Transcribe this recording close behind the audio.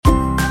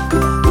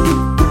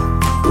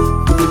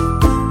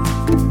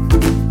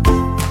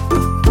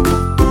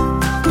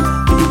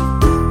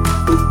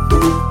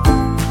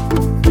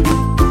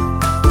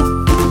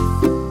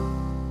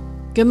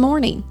Good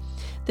morning.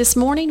 This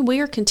morning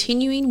we are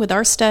continuing with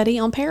our study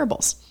on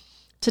parables.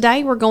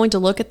 Today we're going to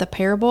look at the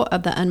parable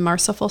of the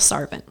unmerciful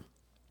servant.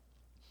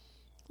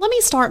 Let me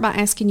start by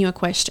asking you a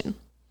question.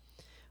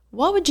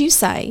 What would you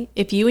say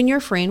if you and your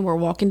friend were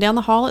walking down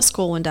the hall at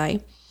school one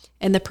day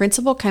and the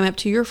principal came up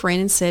to your friend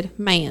and said,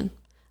 "Man,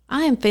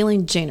 I am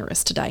feeling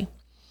generous today.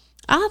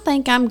 I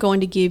think I'm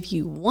going to give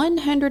you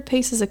 100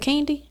 pieces of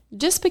candy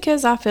just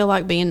because I feel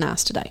like being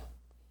nice today."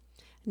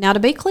 Now, to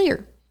be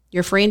clear,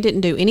 your friend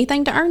didn't do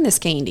anything to earn this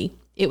candy.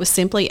 It was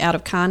simply out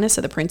of kindness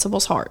of the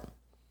principal's heart.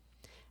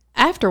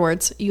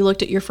 Afterwards, you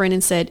looked at your friend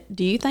and said,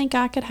 "Do you think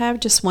I could have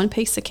just one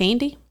piece of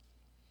candy?"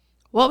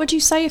 What would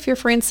you say if your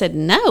friend said,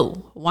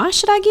 "No, why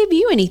should I give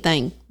you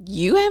anything?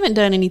 You haven't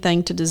done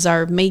anything to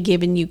deserve me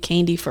giving you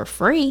candy for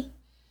free"?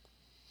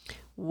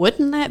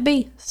 Wouldn't that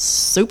be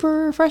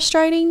super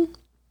frustrating?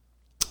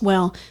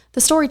 Well,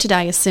 the story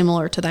today is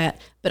similar to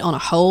that, but on a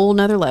whole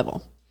nother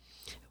level.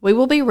 We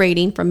will be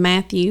reading from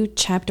Matthew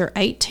chapter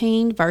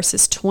 18,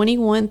 verses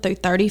 21 through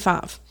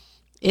 35.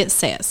 It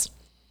says,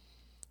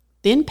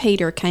 "Then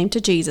Peter came to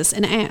Jesus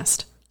and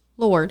asked,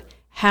 'Lord,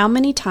 how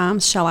many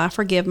times shall I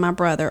forgive my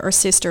brother or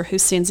sister who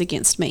sins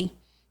against me?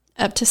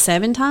 Up to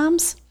 7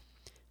 times?'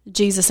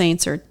 Jesus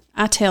answered,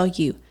 'I tell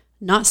you,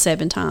 not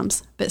 7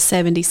 times, but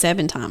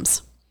 77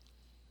 times.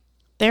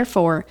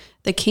 Therefore,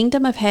 the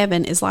kingdom of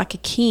heaven is like a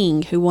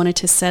king who wanted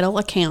to settle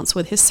accounts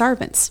with his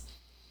servants.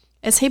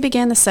 As he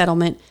began the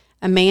settlement,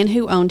 a man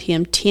who owed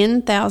him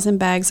 10,000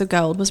 bags of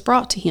gold was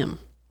brought to him.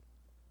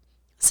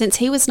 Since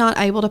he was not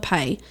able to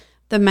pay,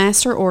 the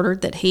master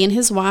ordered that he and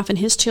his wife and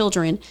his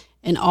children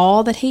and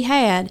all that he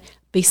had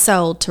be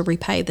sold to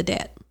repay the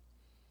debt.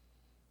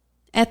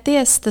 At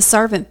this, the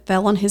servant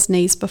fell on his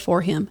knees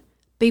before him.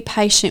 'Be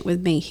patient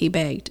with me,' he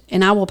begged,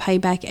 'and I will pay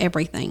back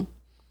everything.'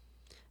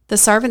 The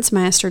servant's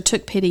master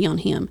took pity on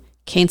him,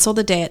 canceled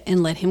the debt,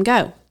 and let him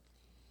go.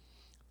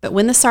 But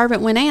when the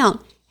servant went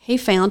out, he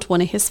found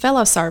one of his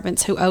fellow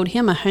servants who owed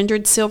him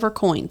 100 silver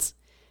coins.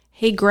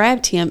 He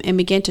grabbed him and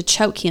began to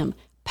choke him.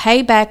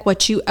 'Pay back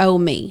what you owe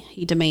me,'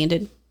 he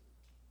demanded.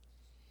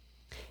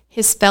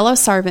 His fellow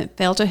servant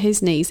fell to his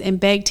knees and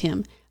begged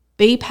him,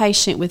 'Be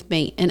patient with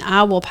me, and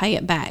I will pay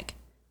it back.'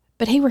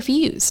 But he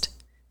refused.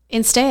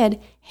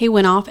 Instead, he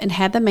went off and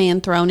had the man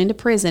thrown into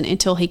prison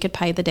until he could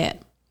pay the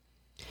debt.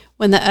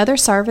 When the other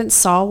servants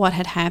saw what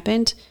had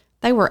happened,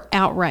 they were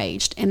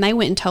outraged, and they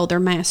went and told their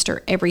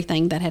master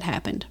everything that had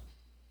happened.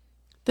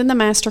 Then the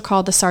master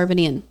called the servant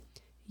in.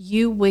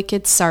 'You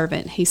wicked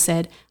servant,' he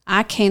said,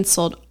 'I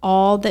canceled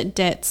all the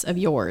debts of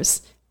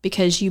yours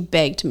because you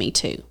begged me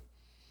to.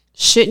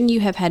 Shouldn't you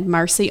have had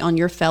mercy on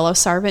your fellow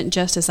servant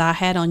just as I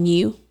had on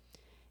you?'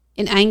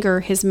 In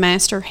anger, his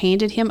master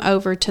handed him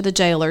over to the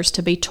jailers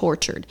to be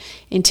tortured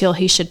until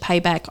he should pay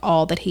back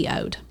all that he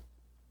owed.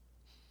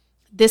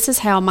 This is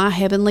how my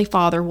heavenly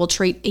Father will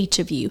treat each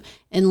of you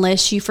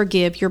unless you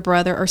forgive your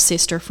brother or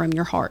sister from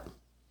your heart."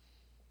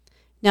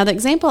 Now, the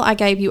example I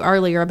gave you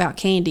earlier about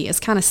candy is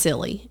kind of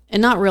silly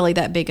and not really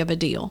that big of a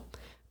deal.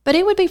 But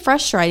it would be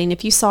frustrating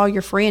if you saw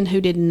your friend who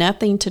did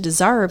nothing to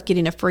deserve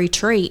getting a free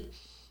treat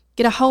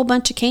get a whole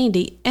bunch of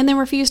candy and then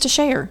refuse to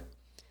share.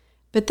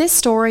 But this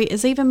story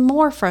is even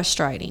more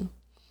frustrating.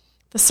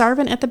 The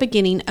servant at the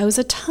beginning owes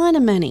a ton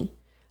of money,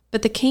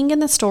 but the king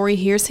in the story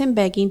hears him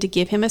begging to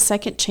give him a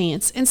second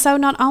chance, and so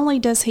not only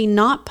does he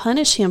not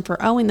punish him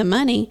for owing the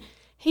money,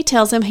 he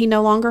tells him he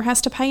no longer has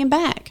to pay him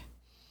back.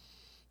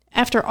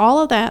 After all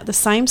of that, the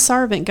same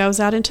servant goes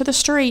out into the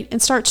street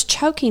and starts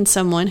choking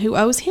someone who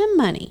owes him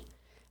money.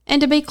 And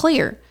to be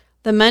clear,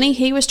 the money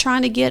he was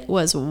trying to get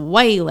was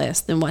way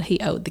less than what he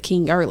owed the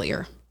king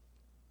earlier.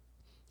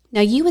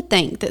 Now, you would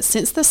think that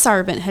since the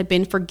servant had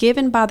been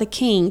forgiven by the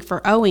king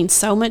for owing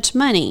so much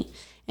money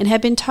and had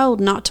been told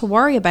not to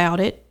worry about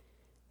it,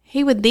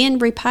 he would then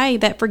repay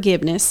that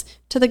forgiveness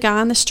to the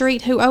guy on the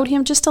street who owed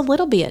him just a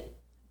little bit.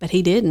 But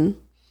he didn't.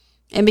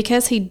 And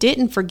because he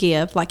didn't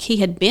forgive like he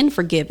had been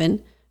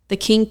forgiven, the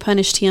king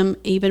punished him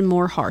even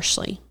more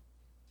harshly.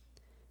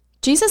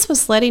 Jesus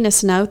was letting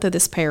us know through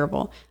this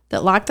parable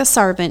that, like the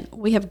servant,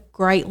 we have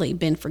greatly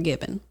been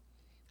forgiven.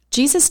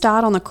 Jesus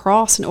died on the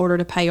cross in order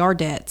to pay our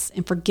debts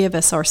and forgive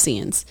us our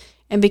sins.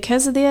 And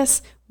because of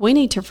this, we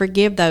need to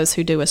forgive those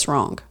who do us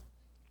wrong.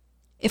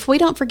 If we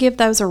don't forgive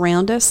those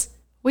around us,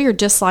 we are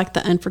just like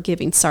the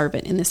unforgiving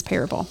servant in this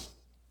parable.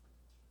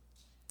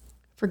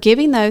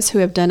 Forgiving those who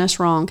have done us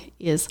wrong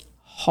is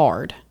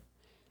hard.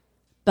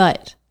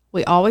 But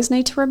we always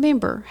need to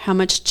remember how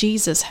much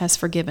Jesus has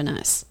forgiven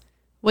us.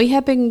 We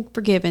have been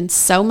forgiven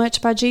so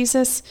much by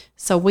Jesus,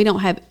 so we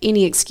don't have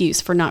any excuse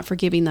for not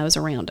forgiving those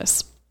around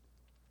us.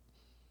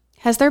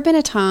 Has there been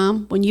a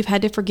time when you've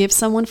had to forgive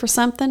someone for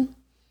something?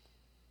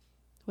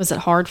 Was it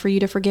hard for you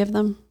to forgive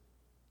them?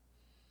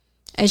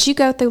 As you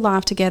go through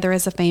life together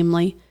as a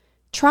family,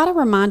 try to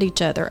remind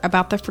each other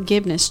about the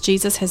forgiveness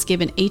Jesus has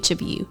given each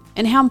of you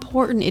and how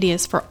important it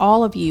is for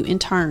all of you in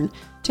turn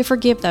to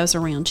forgive those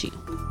around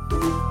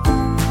you.